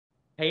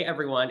Hey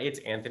everyone, it's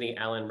Anthony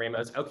Allen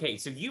Ramos. Okay,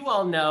 so you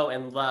all know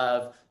and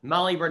love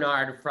Molly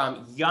Bernard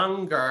from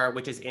Younger,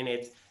 which is in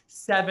its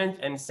seventh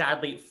and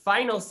sadly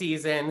final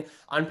season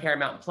on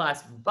Paramount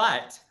Plus.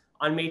 But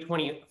on May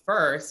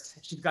 21st,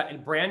 she's got a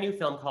brand new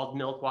film called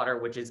Milkwater,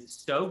 which is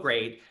so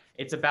great.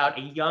 It's about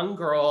a young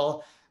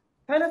girl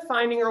kind of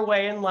finding her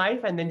way in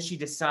life, and then she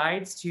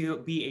decides to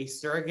be a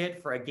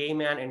surrogate for a gay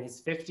man in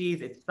his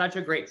 50s. It's such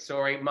a great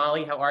story.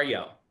 Molly, how are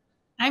you?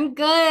 I'm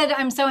good.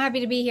 I'm so happy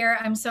to be here.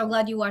 I'm so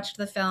glad you watched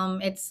the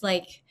film. It's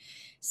like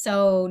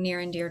so near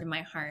and dear to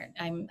my heart.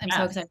 I'm so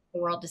Yes. excited for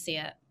the world to see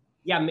it.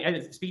 Yeah,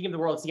 speaking of the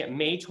world, see it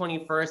May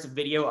 21st,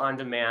 video on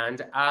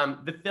demand.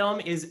 The film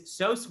is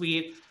so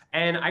sweet.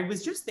 And I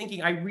was just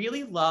thinking, I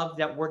really love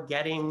that we're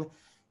getting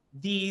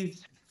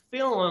these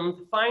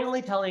films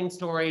finally telling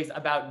stories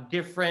about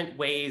different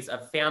ways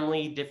of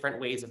family, different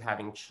ways of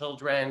having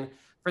children.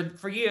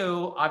 For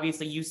you,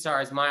 obviously, you star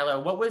as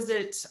Milo. What was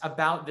it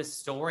about this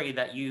story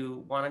that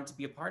you wanted to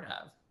be a part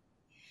of?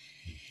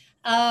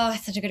 Oh,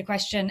 such a good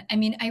question. I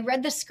mean, I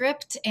read the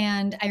script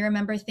and I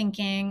remember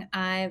thinking,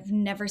 I've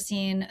never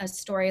seen a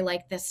story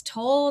like this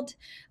told.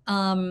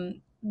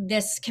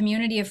 This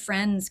community of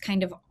friends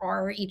kind of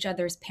are each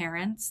other's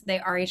parents. They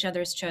are each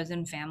other's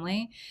chosen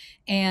family.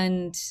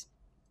 And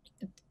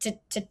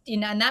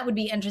and that would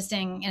be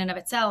interesting in and of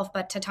itself.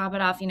 But to top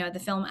it off, the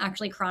film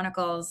actually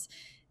chronicles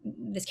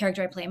this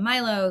character I play,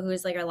 Milo, who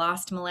is like a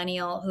lost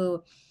millennial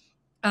who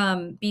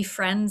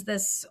befriends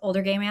this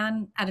older gay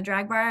man at a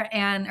drag bar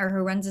or who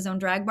runs his own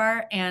drag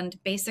bar. And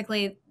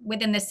basically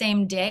within the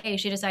same day,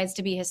 she decides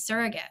to be his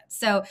surrogate.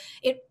 So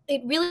it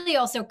really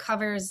also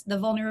covers the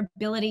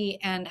vulnerability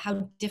and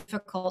how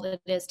difficult it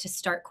is to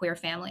start queer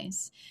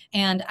families.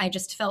 And I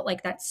just felt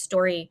like that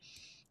story,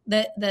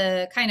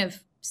 the kind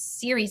of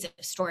series of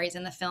stories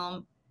in the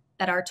film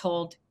that are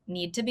told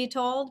need to be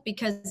told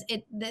because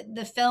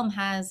the film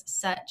has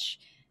such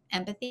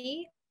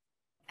empathy,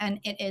 and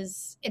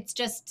it's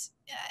just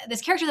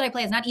this character that I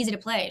play is not easy to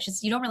play. It's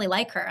just you don't really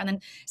like her, and then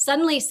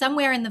suddenly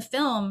somewhere in the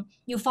film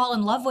you fall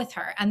in love with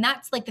her, and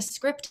that's like the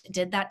script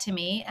did that to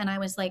me, and I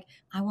was like,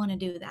 I want to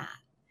do that.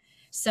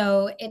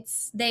 So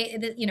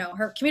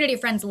her community of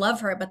friends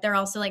love her, but they're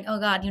also like, oh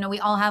God, we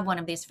all have one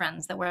of these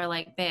friends that we're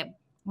like, babe,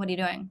 what are you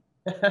doing?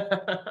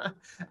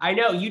 I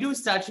know you do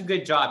such a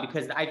good job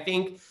because I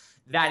think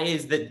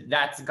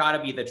that's got to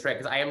be the trick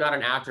because I am not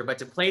an actor, but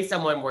to play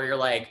someone where you're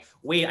like,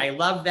 wait, I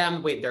love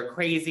them, wait, they're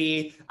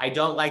crazy, I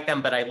don't like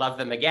them, but I love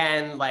them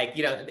again, like,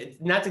 and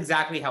that's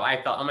exactly how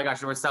I felt. Oh my gosh,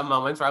 there were some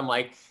moments where I'm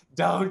like,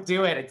 don't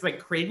do it, it's like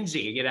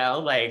cringy,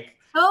 like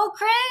Oh,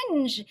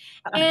 cringe.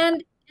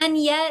 And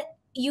yet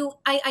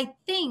I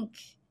think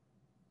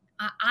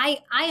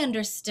I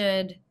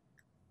understood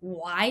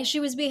why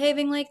she was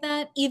behaving like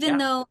that, even yeah.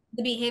 though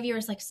the behavior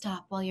is like,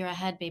 stop while you're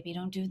ahead, baby,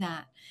 don't do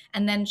that.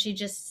 And then she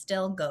just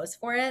still goes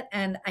for it.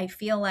 And I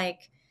feel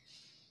like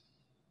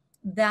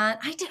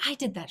that I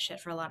did that shit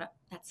for a lot of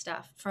that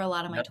stuff for a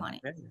lot of my No, 20s.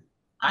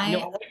 I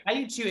no, I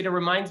do too. It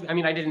reminds me. I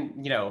mean, I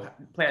didn't,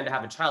 plan to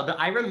have a child, but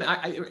I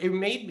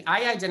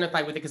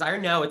identify with it because I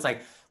know it's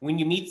like when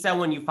you meet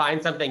someone, you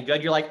find something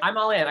good, you're like, I'm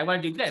all in. I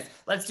want to do this.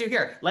 Let's do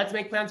here. Let's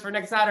make plans for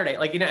next Saturday.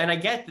 Like, and I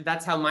get that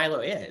that's how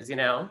Milo is.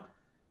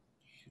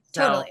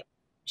 So, totally.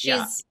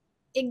 yeah.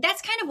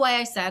 That's kind of why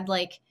I said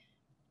like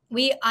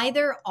we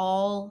either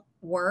all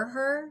were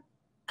her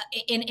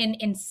in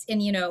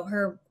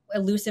her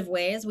elusive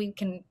ways, we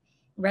can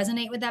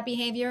resonate with that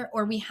behavior,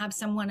 or we have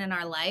someone in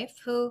our life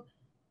who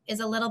is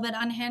a little bit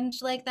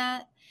unhinged like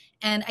that.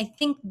 And I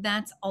think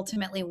that's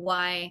ultimately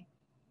why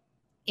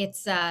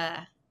it's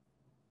a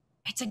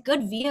it's a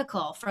good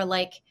vehicle for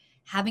like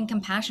having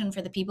compassion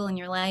for the people in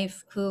your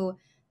life who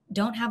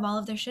don't have all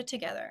of their shit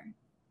together.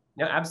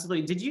 No,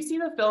 absolutely. Did you see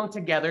the film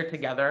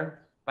Together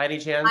by any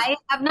chance? I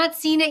have not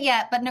seen it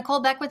yet, but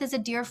Nicole Beckwith is a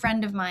dear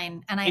friend of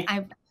mine, and It,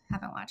 I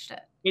haven't watched it.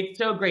 it's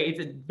so great.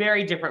 It's a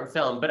very different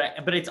film,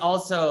 but it's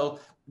also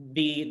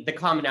the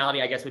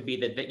commonality, I guess, would be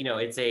that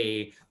it's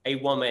a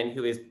woman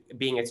who is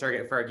being a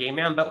surrogate for a gay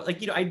man. But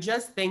like I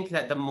just think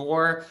that the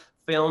more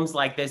films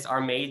like this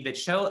are made that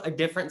show a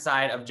different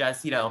side of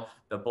just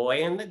the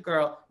boy and the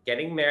girl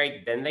getting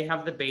married, then they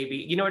have the baby.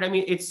 You know what I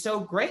mean? It's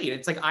so great.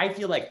 It's like I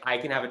feel like I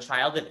can have a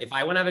child. That if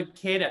I want to have a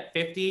kid at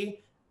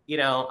 50,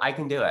 I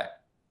can do it.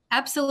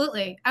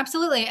 Absolutely,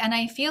 absolutely, and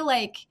I feel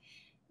like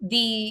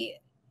the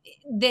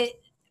the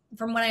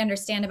from what I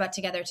understand about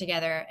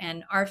Together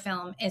and our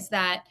film is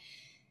that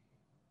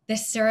the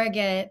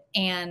surrogate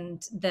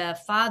and the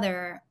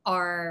father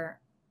are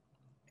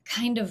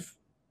kind of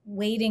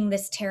wading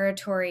this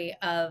territory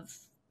of,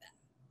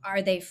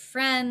 are they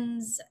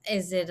friends?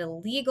 Is it a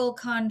legal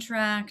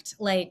contract?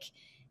 Like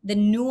the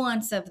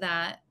nuance of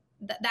that.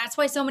 That's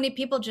why so many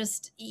people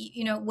just,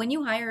 when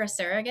you hire a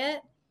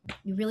surrogate,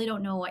 you really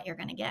don't know what you're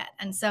going to get.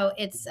 And so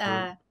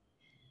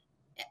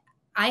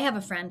I have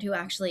a friend who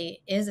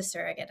actually is a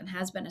surrogate and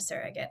has been a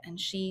surrogate, and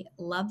she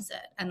loves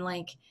it. And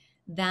like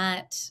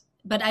that,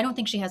 but I don't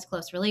think she has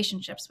close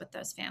relationships with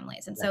those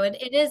families. And so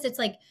it's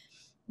like,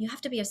 you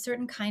have to be a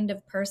certain kind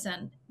of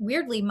person.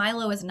 Weirdly,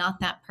 Milo is not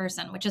that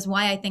person, which is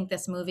why I think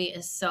this movie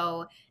is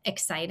so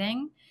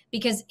exciting,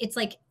 because it's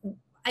like,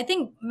 I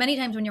think many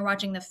times when you're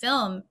watching the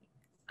film,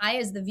 I,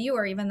 as the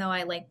viewer, even though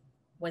I like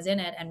was in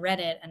it and read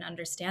it and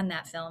understand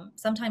that film,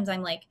 sometimes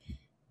I'm like,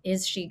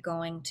 is she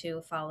going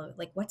to follow?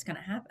 Like, what's going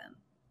to happen?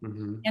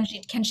 And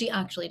can she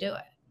actually do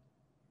it?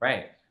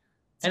 Right.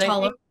 It's And I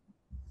taller.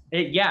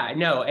 think yeah,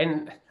 no,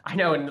 and I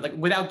know, and like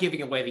without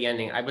giving away the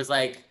ending, I was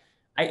like,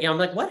 I'm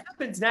like, what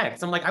happens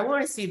next? I'm like, I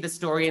want to see the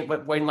story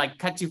when like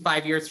cut to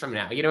 5 years from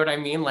now. You know what I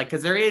mean? Like,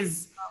 because there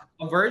is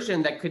a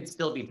version that could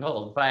still be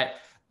told, but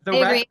the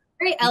I rest, agree.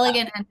 Very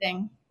elegant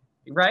ending.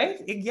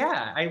 right?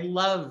 Yeah, I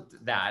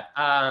loved that.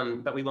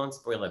 But we won't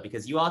spoil it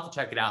because you all have to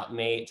check it out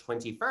May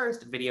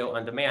 21st, video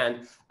on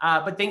demand.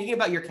 But thinking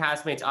about your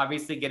castmates,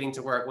 obviously getting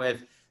to work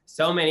with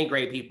so many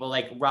great people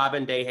like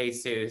Robin De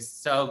Jesus,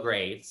 so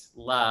great,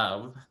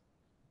 love.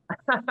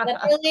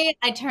 Literally,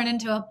 I turn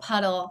into a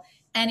puddle.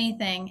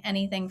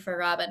 Anything for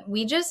Robin.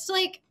 We just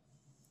like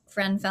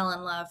friend fell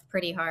in love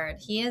pretty hard.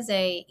 He is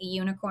a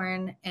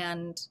unicorn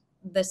and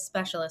the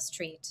specialist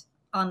treat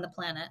on the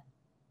planet.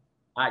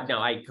 No,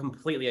 I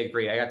completely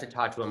agree. I got to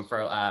talk to him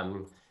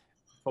for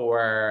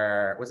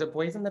was it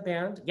Boys in the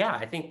Band? Yeah,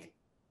 I think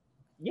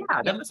yeah,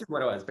 Yeah. that must be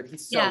what it was. But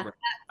he's so Yeah.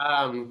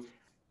 great.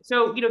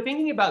 So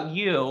thinking about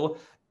you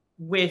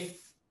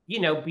with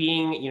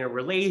being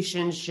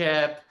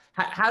relationship,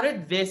 how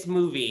did this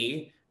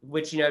movie,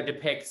 which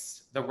depicts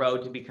the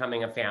road to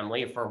becoming a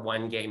family for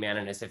one gay man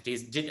in his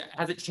 50s,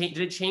 has it changed?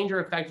 Did it change or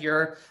affect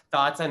your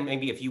thoughts on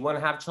maybe if you want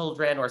to have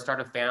children or start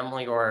a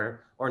family or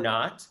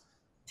not?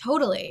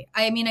 Totally.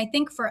 I mean, I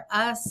think for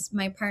us,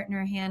 my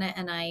partner Hannah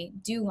and I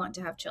do want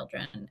to have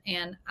children,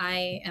 and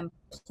I am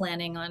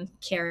planning on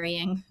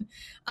carrying.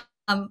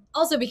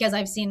 Also because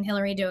I've seen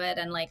Hillary do it,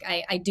 and like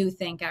I do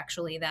think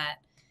actually that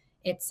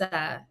it's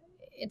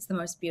it's the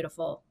most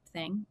beautiful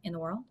thing in the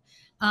world.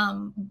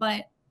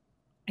 But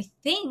I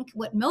think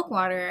what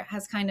Milkwater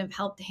has kind of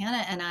helped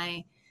Hannah and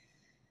I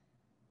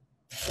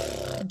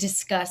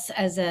discuss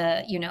as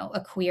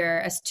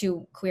as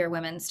two queer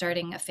women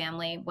starting a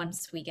family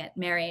once we get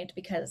married,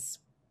 because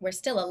we're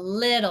still a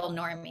little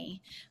normie.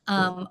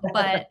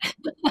 But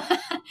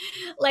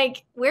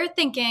like we're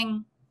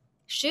thinking,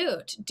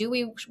 shoot,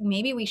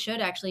 maybe we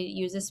should actually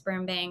use a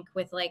sperm bank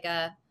with like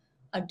a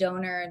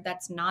donor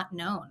that's not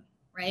known,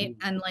 right?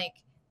 And like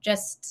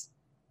just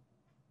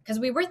because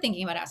we were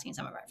thinking about asking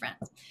some of our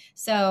friends.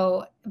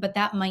 So, but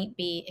that might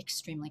be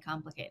extremely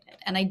complicated.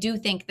 And I do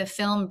think the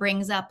film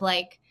brings up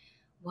like,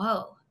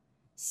 whoa,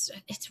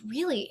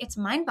 it's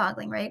mind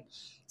boggling, right?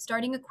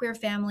 Starting a queer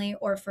family,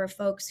 or for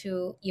folks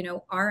who,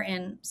 are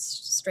in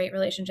straight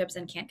relationships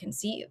and can't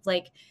conceive,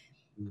 like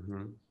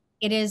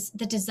it is,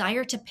 the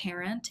desire to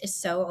parent is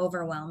so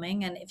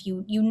overwhelming. And if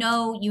you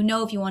know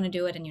if you want to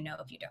do it, and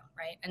if you don't,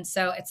 right? And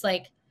so it's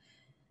like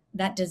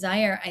that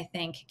desire, I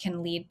think,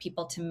 can lead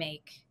people to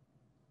make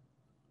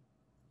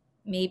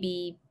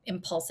maybe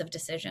impulsive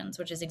decisions,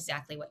 which is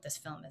exactly what this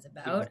film is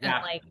about. Exactly.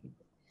 And like,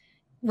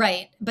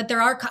 right. But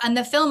and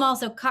the film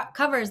also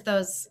covers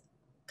those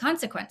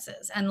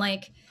consequences. And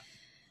like,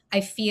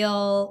 I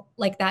feel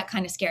like that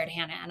kind of scared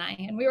Hannah and I.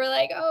 And we were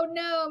like, oh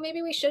no,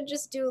 maybe we should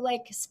just do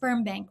like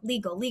sperm bank,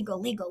 legal,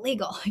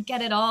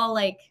 get it all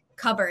like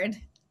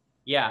covered.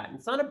 Yeah,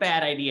 it's not a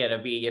bad idea to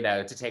be,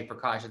 to take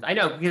precautions. I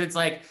know, because it's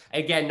like,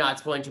 again, not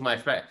spoiling too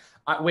much, but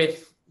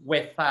with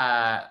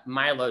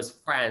Milo's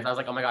friends, I was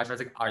like, oh my gosh, I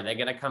was like, are they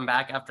gonna come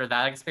back after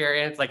that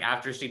experience? Like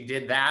after she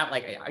did that,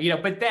 like,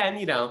 but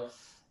then,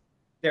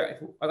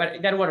 there, I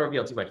don't want to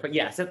reveal too much, but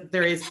yes,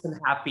 there is some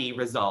happy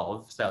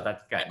resolve, so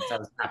that's good. So I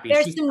was happy.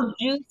 There's some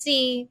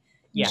juicy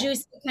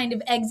kind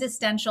of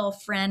existential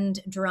friend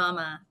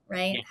drama,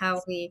 right? Yes.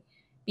 How we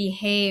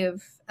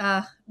behave.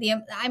 I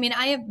mean,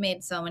 I have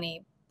made so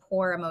many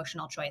poor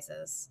emotional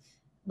choices,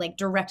 like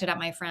directed at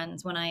my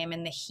friends when I am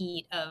in the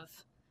heat of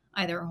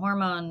either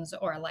hormones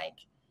or like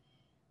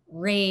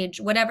rage,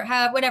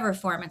 whatever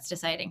form it's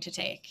deciding to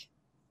take.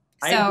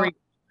 I agree.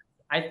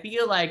 I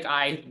feel like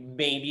I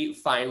maybe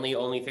finally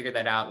only figured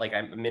that out. Like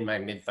I'm in my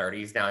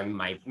mid-30s now.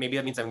 Maybe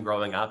that means I'm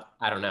growing up.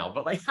 I don't know.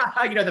 But like,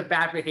 the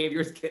bad behavior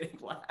is getting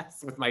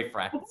less with my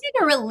friends.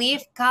 It's a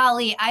relief.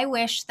 Golly, I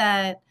wish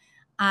that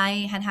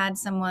I had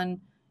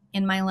someone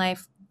in my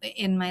life,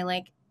 in my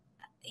like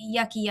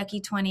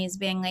yucky 20s,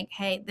 being like,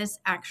 hey, this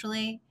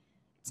actually,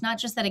 it's not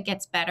just that it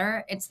gets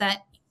better. It's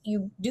that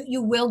you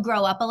will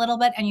grow up a little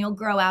bit, and you'll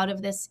grow out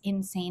of this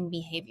insane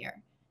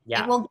behavior.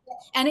 Yeah. It will,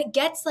 and it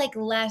gets like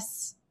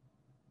less.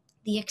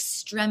 The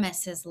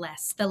extremis is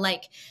less. The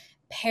like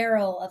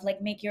peril of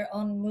like make your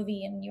own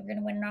movie and you're going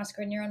to win an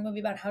Oscar in your own movie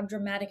about how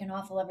dramatic and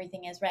awful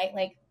everything is, right?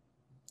 Like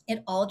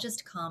it all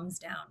just calms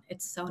down.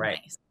 It's so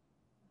nice.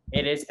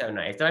 It is so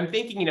nice. So I'm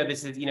thinking,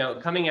 this is,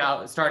 coming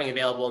out, starting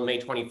available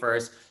May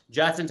 21st,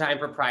 just in time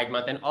for Pride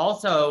Month. And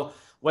also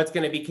what's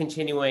going to be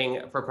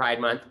continuing for Pride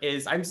Month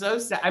is I'm so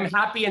sad. I'm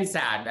happy and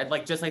sad. I'd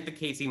like, just like the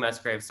Casey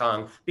Musgrave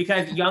song,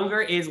 because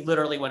Younger is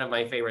literally one of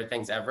my favorite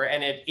things ever.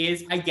 And it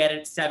is, I get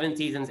it, 7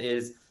 seasons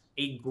is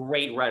a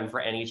great run for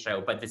any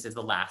show, but this is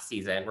the last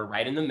season. We're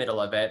right in the middle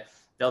of it.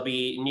 There'll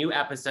be new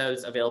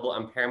episodes available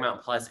on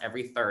Paramount Plus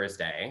every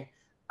Thursday.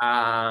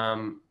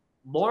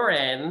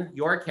 Lauren,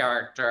 your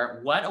character,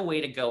 what a way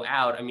to go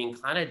out. I mean,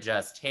 kind of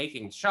just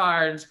taking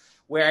charge,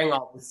 wearing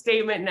all the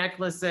statement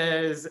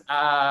necklaces,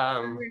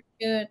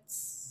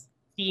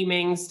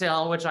 scheming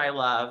still, which I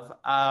love.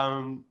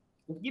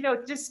 You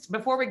know, just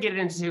before we get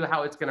into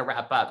how it's going to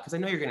wrap up, because I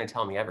know you're going to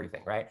tell me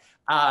everything, right?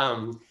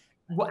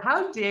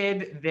 How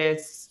did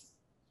this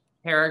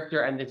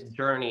character and this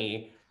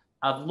journey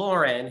of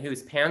Lauren,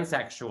 who's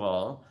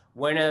pansexual,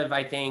 one of,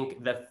 I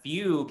think, the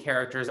few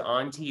characters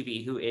on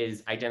TV who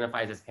is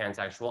identifies as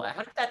pansexual,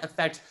 how did that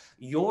affect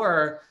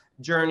your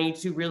journey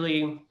to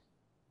really,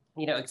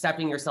 you know,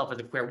 accepting yourself as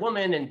a queer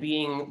woman and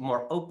being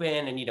more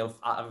open? And, you know,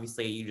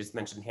 obviously you just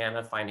mentioned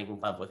Hannah, finding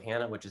love with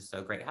Hannah, which is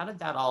so great. How did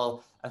that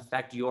all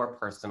affect your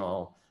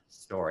personal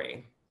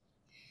story?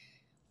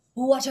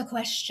 What a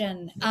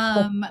question.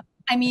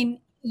 I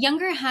mean,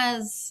 Younger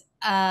has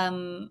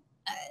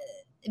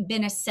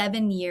been a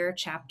 7-year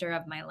chapter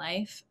of my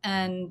life.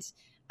 And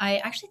I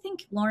actually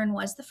think Lauren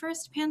was the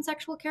first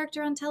pansexual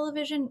character on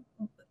television.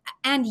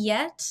 And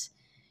yet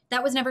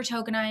that was never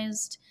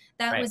tokenized.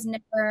 That was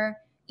never,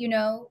 you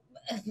know,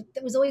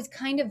 it was always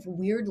kind of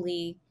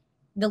weirdly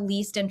the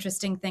least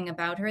interesting thing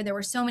about her. There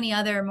were so many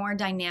other more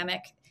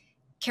dynamic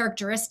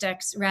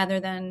characteristics rather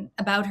than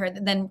about her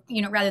than,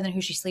 you know, rather than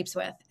who she sleeps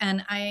with.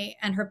 And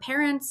her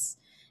parents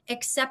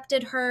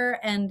accepted her,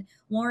 and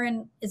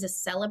Lauren is a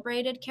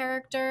celebrated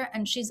character,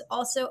 and she's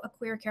also a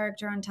queer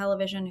character on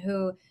television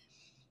who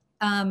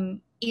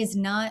is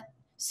not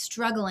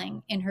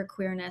struggling in her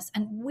queerness.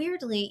 And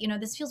weirdly, you know,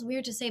 this feels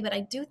weird to say, but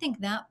I do think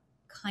that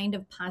kind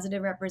of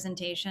positive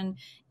representation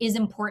is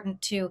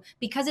important too,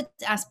 because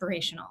it's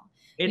aspirational.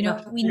 It's, you know,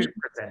 100%,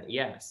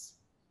 yes.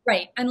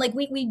 Right. And like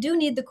we do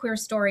need the queer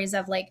stories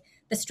of like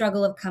the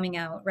struggle of coming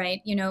out,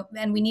 right? You know,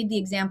 and we need the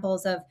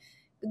examples of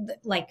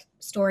like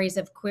stories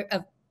of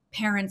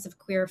parents of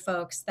queer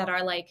folks that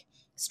are like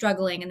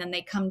struggling and then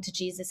they come to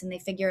Jesus and they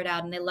figure it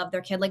out and they love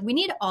their kid. Like we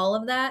need all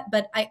of that.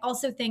 But I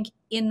also think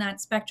in that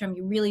spectrum,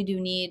 you really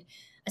do need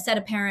a set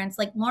of parents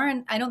like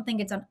Lauren. I don't think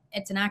it's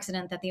an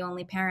accident that the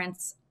only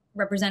parents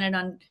represented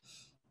on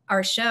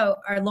our show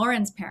are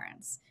Lauren's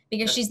parents,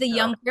 because she's the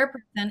young queer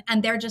person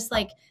and they're just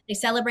like, they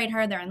celebrate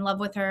her. They're in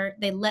love with her.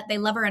 They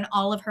love her in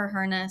all of her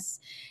herness.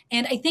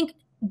 And I think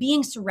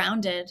being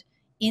surrounded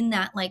in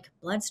that like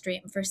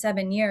bloodstream for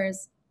 7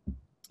 years,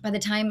 by the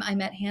time I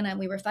met Hannah,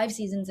 we were 5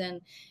 seasons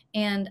in,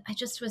 and I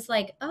just was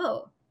like,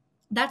 oh,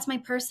 that's my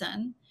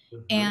person.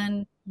 Mm-hmm.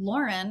 And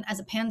Lauren, as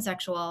a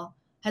pansexual,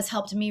 has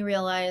helped me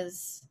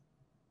realize,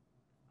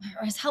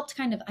 or has helped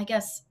kind of, I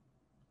guess,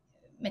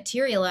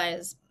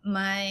 materialize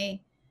my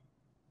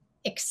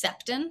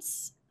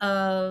acceptance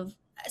of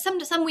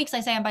some weeks I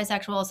say I'm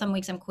bisexual, some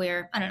weeks I'm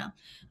queer. I don't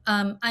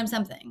know. I'm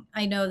something.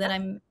 I know that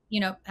I'm, you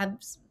know,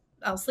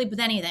 I'll sleep with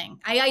anything.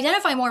 I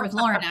identify more with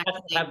Lauren, actually.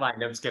 That's the headline.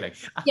 No, I'm just kidding.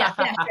 Yeah,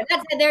 sure.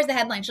 There's the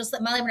headline.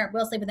 Miley Bernard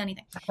will sleep with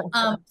anything.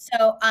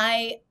 So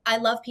I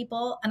love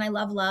people and I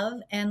love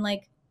love, and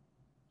like,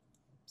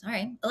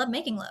 sorry, I love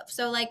making love.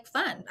 So like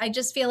fun. I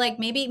just feel like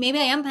maybe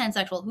I am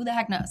pansexual. Who the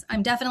heck knows?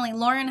 I'm definitely,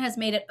 Lauren has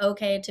made it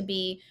okay to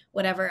be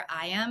whatever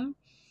I am,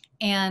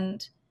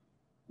 and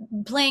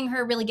playing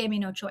her really gave me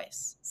no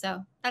choice.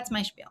 So that's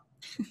my spiel.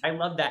 I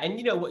love that. And,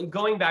 you know,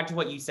 going back to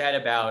what you said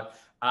about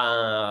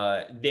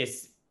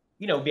this,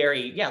 you know,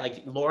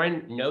 like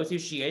Lauren knows who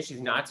she is.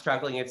 She's not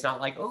struggling. It's not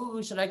like, oh,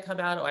 should I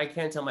come out? Oh, I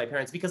can't tell my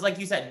parents. Because like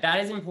you said,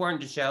 that is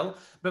important to show.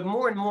 But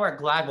more and more,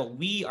 GLAAD, what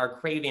we are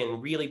craving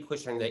and really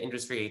pushing the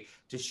industry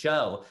to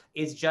show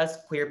is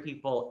just queer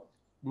people,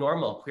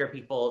 normal queer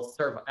people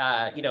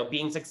you know,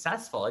 being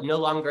successful, and no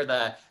longer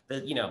the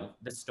you know,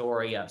 the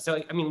story of.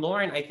 So, I mean,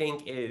 Lauren, I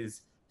think,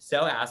 is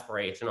so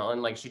aspirational,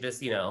 and like she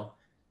just, you know,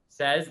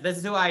 says, this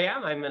is who I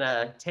am. I'm going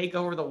to take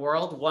over the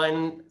world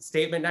one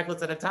statement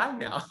necklace at a time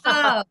now.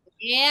 Oh,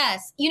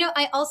 yes. You know,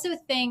 I also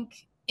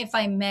think, if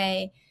I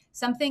may,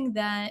 something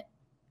that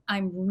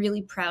I'm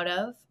really proud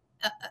of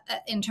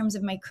in terms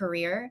of my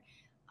career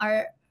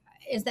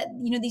is that,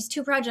 you know, these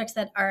 2 projects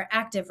that are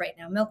active right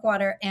now,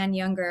 Milkwater and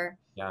Younger.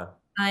 Yeah.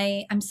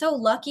 I'm so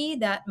lucky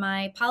that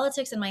my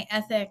politics and my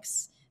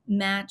ethics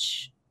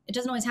match. It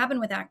doesn't always happen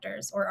with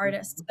actors or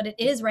artists, but it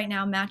is right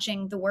now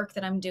matching the work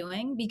that I'm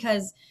doing,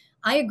 because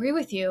I agree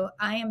with you.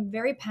 I am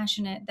very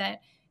passionate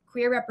that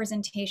queer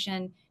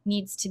representation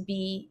needs to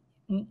be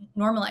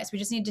normalized. We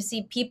just need to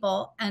see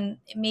people, and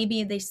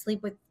maybe they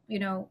sleep with, you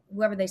know,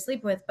 whoever they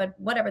sleep with, but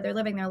whatever, they're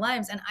living their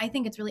lives. And I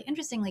think it's really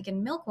interesting, like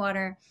in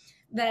Milkwater,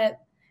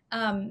 that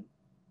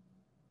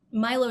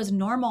Milo's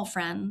normal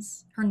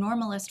friends, her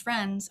normalist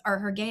friends, are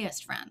her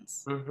gayest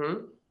friends.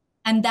 Mm-hmm.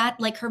 And that,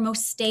 like, her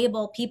most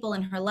stable people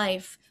in her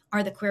life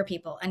are the queer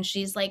people. And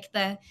she's like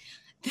the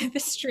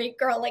straight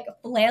girl, like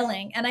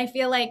flailing. And I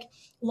feel like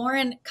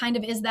Lauren kind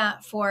of is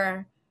that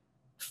for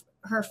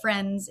her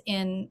friends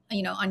in,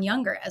 you know, on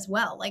Younger as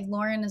well. Like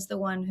Lauren is the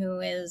one who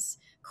is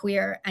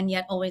queer and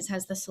yet always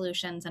has the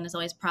solutions and is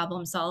always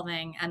problem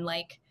solving. And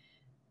like,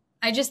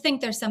 I just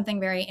think there's something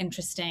very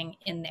interesting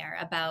in there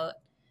about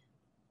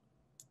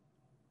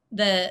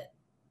the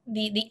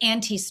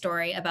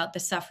anti-story about the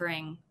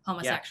suffering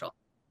homosexual.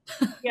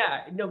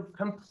 Yeah, no,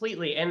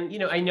 completely. And,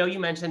 I know you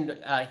mentioned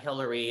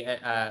Hillary,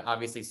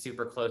 obviously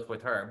super close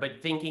with her,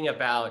 but thinking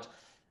about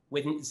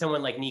with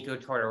someone like Nico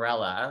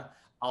Tortorella,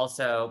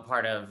 also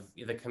part of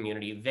the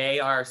community, they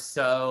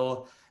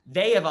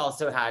have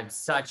also had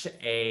such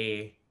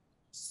a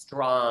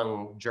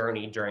strong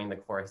journey during the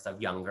course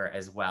of Younger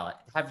as well.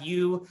 Have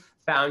you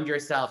found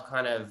yourself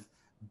kind of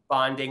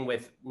bonding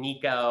with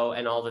Nico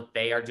and all that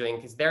they are doing?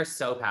 Because they're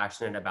so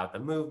passionate about the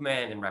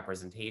movement and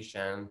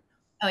representation.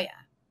 Oh yeah.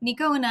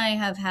 Nico and I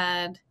have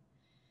had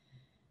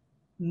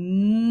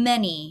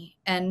many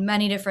and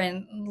many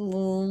different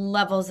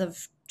levels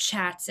of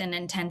chats and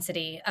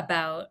intensity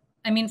about,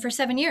 I mean, for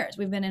 7 years,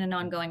 we've been in an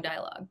ongoing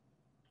dialogue.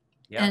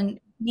 Yeah.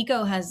 And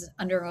Nico has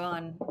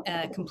undergone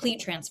a complete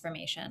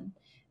transformation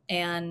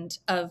and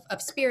of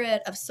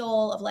spirit, of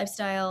soul, of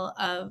lifestyle,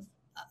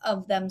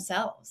 of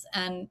themselves.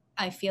 And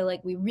I feel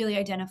like we really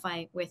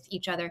identify with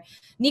each other.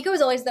 Nico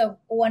was always the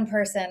one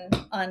person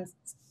on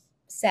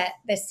set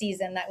this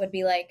season that would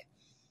be like,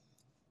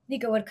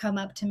 Nico would come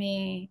up to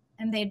me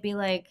and they'd be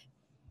like,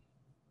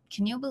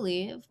 can you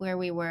believe where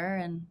we were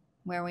and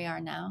where we are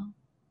now?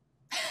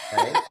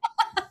 Right?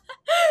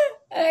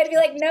 I'd be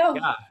like, no.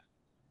 Yeah.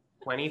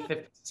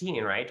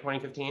 2015, right?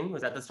 2015?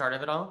 Was that the start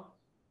of it all?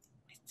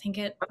 I think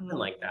something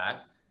like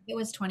that. It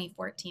was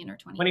 2014 or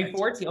 2013.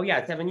 2014. Oh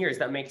yeah, 7 years.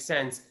 That makes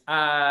sense.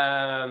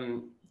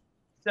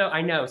 So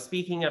I know,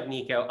 speaking of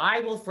Nico, I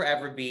will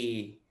forever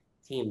be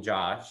Team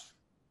Josh.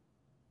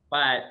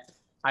 But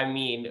I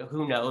mean,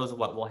 who knows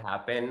what will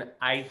happen?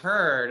 I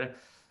heard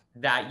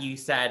that you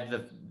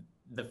said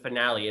the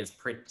finale is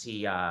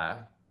pretty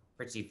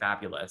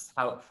fabulous.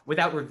 How,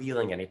 without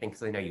revealing anything,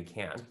 because I know you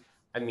can.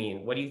 I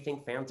mean, what do you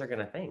think fans are going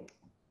to think?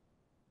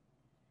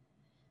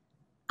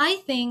 I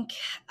think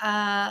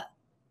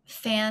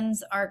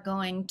fans are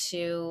going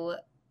to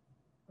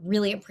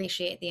really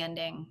appreciate the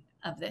ending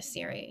of this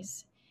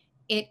series.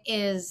 It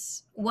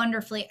is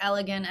wonderfully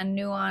elegant and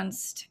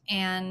nuanced,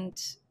 and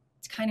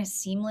it's kind of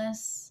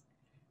seamless.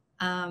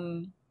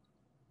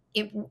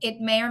 It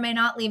may or may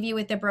not leave you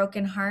with a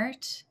broken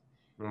heart.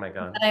 Oh my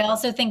God. But I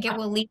also think it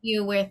will leave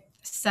you with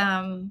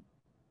some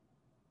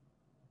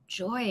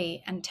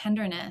joy and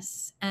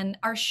tenderness. And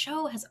our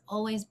show has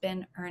always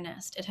been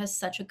earnest. It has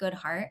such a good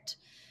heart.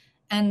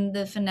 And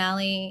the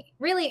finale,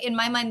 really, in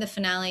my mind, the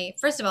finale,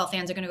 first of all,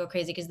 fans are going to go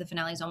crazy because the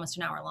finale is almost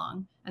an hour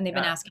long. And they've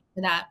been asking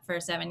for that for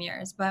 7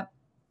 years. But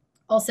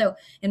also,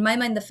 in my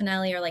mind, the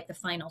finale, or like the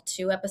final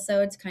 2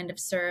 episodes, kind of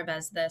serve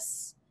as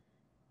this.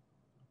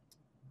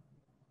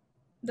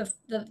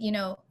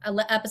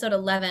 Episode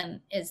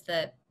 11 is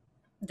the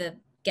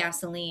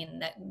gasoline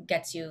that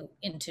gets you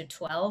into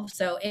 12.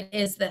 So it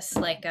is this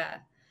like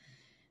a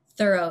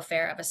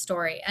thoroughfare of a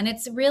story, and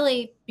it's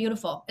really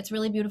beautiful. It's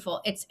really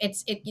beautiful. It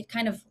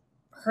kind of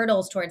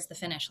hurdles towards the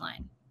finish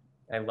line.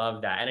 I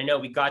love that. And I know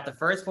we got the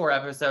first 4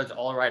 episodes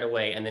all right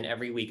away, and then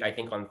every week, I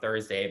think on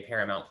Thursday,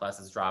 Paramount Plus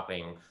is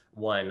dropping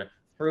one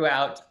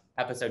throughout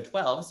episode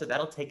 12. So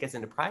that'll take us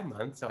into Pride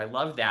Month. So I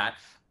love that.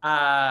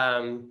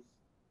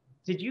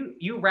 Did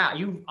you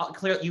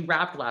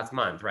wrapped last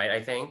month, right?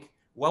 I think.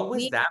 What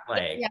was that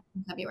like? Yeah,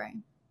 February.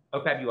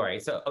 Oh, February.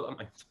 So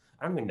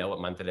I don't even know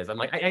what month it is. I'm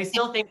like, I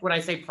still think when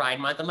I say Pride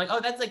Month, I'm like, oh,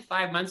 that's like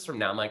 5 months from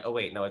now. I'm like, oh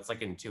wait, no, it's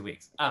like in 2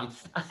 weeks. I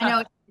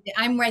know.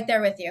 I'm right there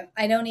with you.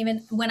 I don't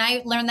even, when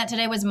I learned that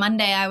today was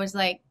Monday, I was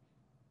like,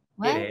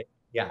 what?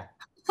 Yeah.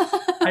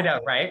 I know,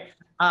 right?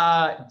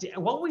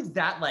 What was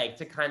that like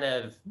to kind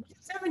of,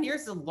 7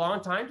 years is a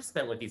long time to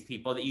spend with these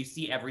people that you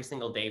see every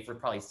single day for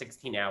probably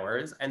 16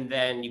 hours, and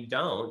then you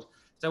don't.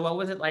 So what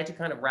was it like to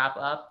kind of wrap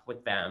up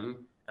with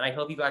them? And I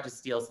hope you got to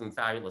steal some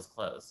fabulous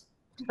clothes.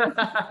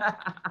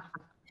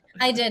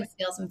 I did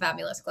steal some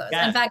fabulous clothes.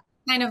 Yeah. In fact,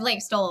 kind of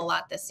like stole a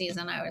lot this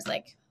season. I was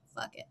like,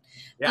 fuck it.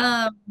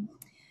 Yeah.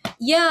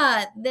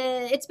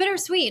 It's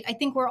bittersweet. I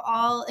think we're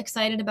all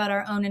excited about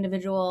our own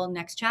individual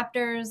next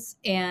chapters,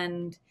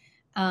 and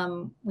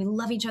we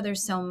love each other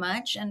so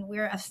much, and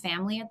we're a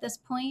family at this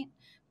point.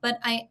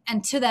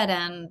 And to that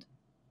end,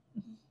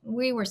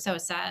 we were so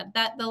sad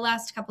that the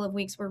last couple of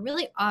weeks were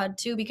really odd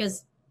too,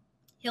 because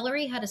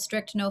Hillary had a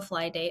strict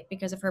no-fly date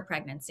because of her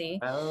pregnancy.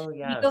 Oh,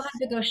 yes. Nico had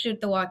to go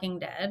shoot The Walking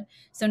Dead.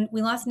 So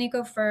we lost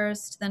Nico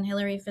first, then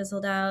Hillary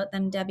fizzled out,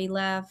 then Debbie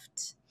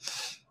left.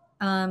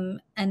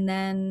 And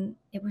then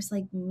it was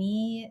like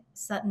me,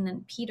 Sutton,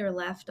 and Peter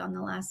left on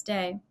the last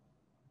day.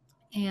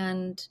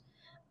 And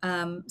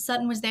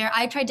Sutton was there.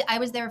 I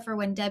was there for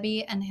when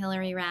Debbie and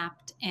Hillary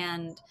wrapped,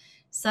 and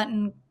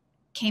Sutton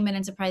came in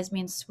and surprised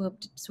me and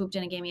swooped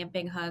in and gave me a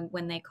big hug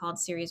when they called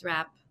series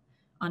wrap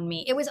on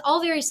me. It was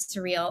all very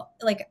surreal.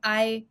 Like,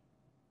 I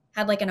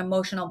had like an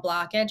emotional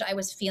blockage. I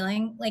was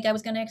feeling like I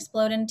was going to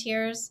explode in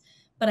tears,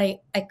 but I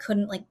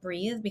couldn't like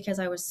breathe because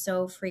I was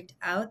so freaked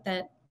out.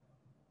 That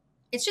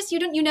it's just,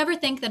 you never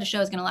think that a show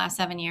is going to last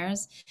 7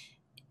 years.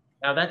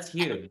 Oh, that's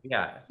huge.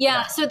 Yeah.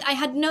 Yeah. So I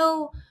had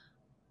no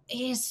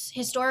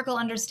historical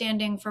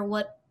understanding for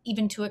what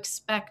even to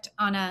expect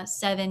on a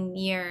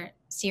 7-year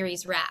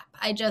series wrap.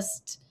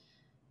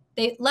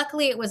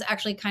 Luckily it was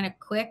actually kind of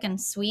quick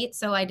and sweet,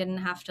 so I didn't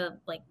have to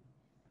like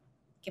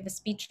give a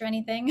speech or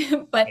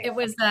anything. But it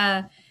was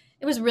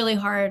really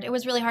hard. It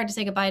was really hard to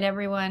say goodbye to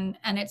everyone,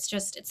 and it's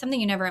something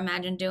you never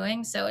imagined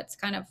doing, so it's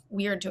kind of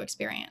weird to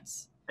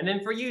experience. And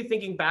then for you,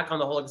 thinking back on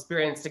the whole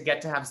experience, to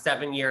get to have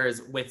 7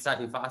 years with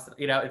Sutton Foster,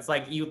 you know, it's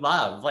like you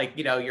love, like,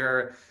 you know,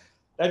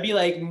 that'd be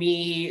like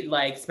me,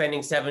 like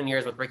spending 7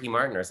 years with Ricky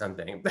Martin or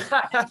something.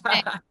 That's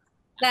right.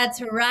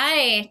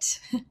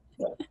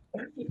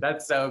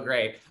 That's so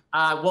great.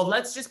 Well,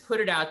 let's just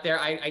put it out there.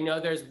 I know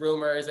there's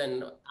rumors,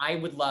 and I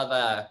would love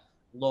a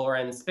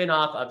Lauren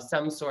spinoff of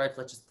some sort.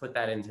 Let's just put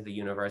that into the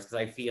universe, because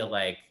I feel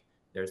like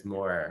there's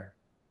more.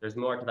 There's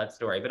more to that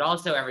story. But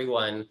also,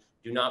 everyone,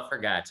 do not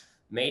forget,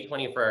 May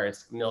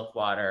 21st,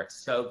 Milkwater,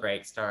 so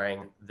great,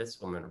 starring this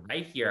woman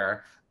right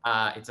here.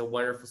 It's a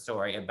wonderful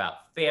story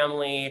about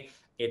family.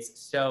 It's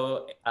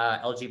so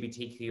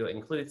LGBTQ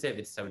inclusive.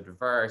 It's so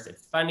diverse.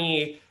 It's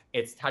funny.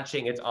 It's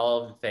touching. It's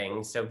all of the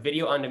things. So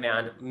video on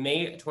demand,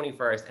 May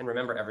 21st. And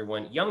remember,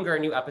 everyone, younger,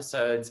 new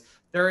episodes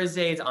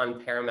Thursdays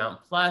on Paramount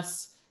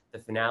Plus. The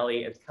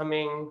finale is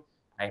coming.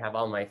 I have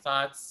all my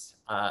thoughts.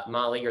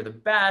 Molly, you're the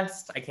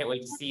best. I can't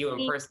wait to see you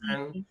in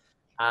person.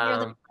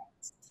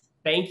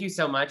 Thank you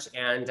so much.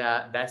 And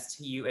best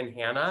to you and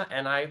Hannah.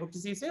 And I hope to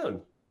see you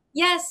soon.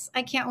 Yes,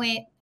 I can't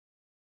wait.